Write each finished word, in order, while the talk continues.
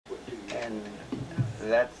And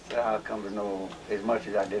that's how I come to know as much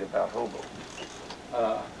as I did about hobo.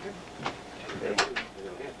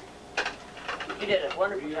 You did a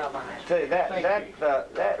wonderful job on that. Say that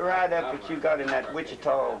ride up that you got in that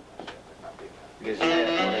Wichita Gazette,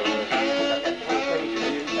 whatever.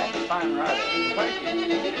 That's a fine ride. Thank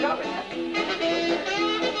you. Good job in that.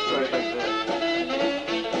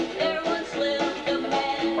 There once lived a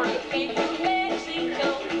man who came from Mexico.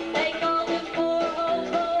 They called him poor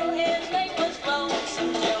hobo. His name was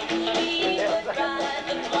Lonesome Joe. He would ride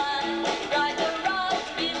the blind, ride the rocks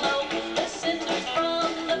below. The cinders from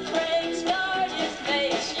the freight scarred his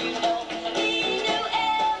face, you know. He knew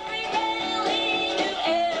every rail, he knew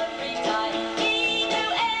every tie. He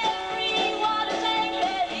knew every water tank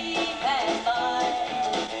that he passed by.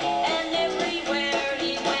 And everywhere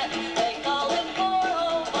he went, they called him poor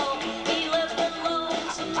hobo. He lived a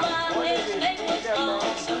lonesome life. His name was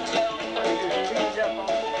Lonesome Joe.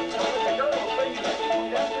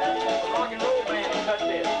 Rock and roll band cut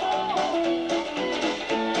this.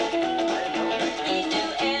 He knew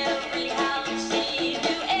every house, he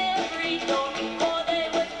knew every door, for they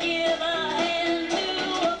would give a hand to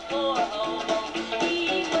a poor hobo.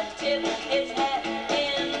 He would tip his hat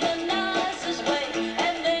in the nicest way,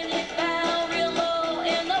 and then he'd bow real low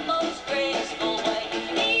in the most graceful way.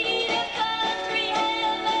 He'd eat a country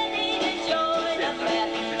ham and he'd enjoy the fat.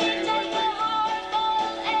 He'd take a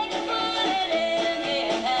hard-boiled egg and put it in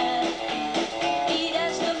his hat. He'd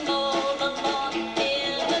ask to mow the lawn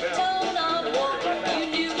in the tone of war. You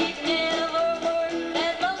knew he'd never work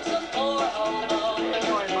that lonesome poor hobo.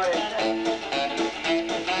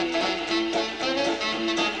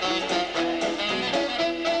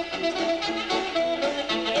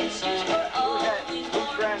 His shoes were always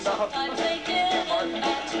worn, sometimes they didn't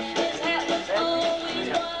match. His hat was always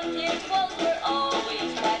bugged, his clothes were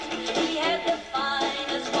always patched. He had the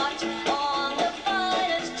finest watch on the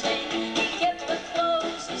finest chain. He kept the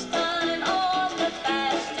closest time on the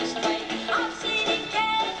fastest train. I've seen him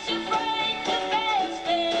catch a freight, the best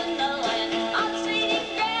in the land. I've seen him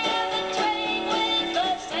grab the train with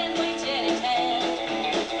a sandwich in his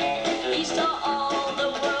hand. He saw all the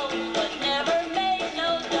world, but never made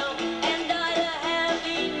no dough, and died a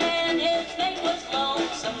happy man. His name was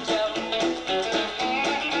Lonesome Joe.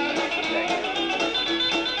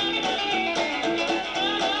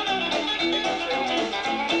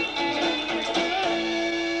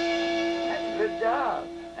 That's a good job.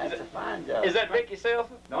 That's a fine job. Is that Vicky Self?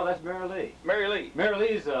 No, that's Mary Lee. Mary Lee. Mary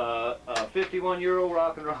Lee's a 51-year-old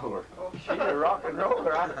rock and roller. Oh, she's a rock and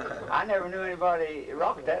roller. I never knew anybody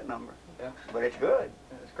rocked that number. Yeah. But it's good.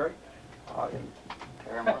 That's great. Oh, I didn't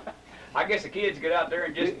tear 'em up. I guess the kids get out there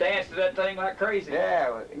and just dance to that thing like crazy.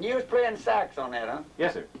 Yeah, and you was playing sax on that, huh?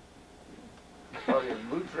 Yes, sir. Well, your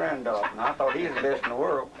Boots Randolph, and I thought he was the best in the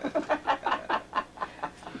world.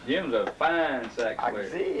 Jim's a fine sax I player.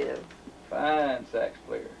 can see it. Fine sax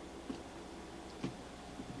player.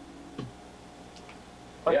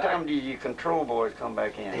 What Yeah, time do your control boys come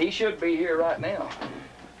back in? He should be here right now.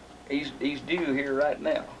 He's due here right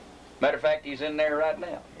now. Matter of fact, he's in there right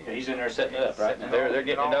now. Yeah, he's in there setting it up right now. They're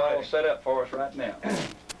getting it all set up for us right now.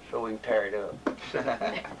 So we can tear it up.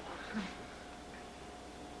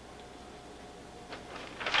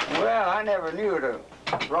 Well, I never knew that a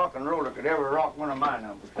rock and roller could ever rock one of my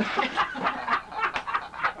numbers.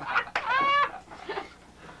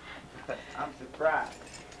 I'm surprised.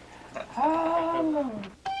 Oh,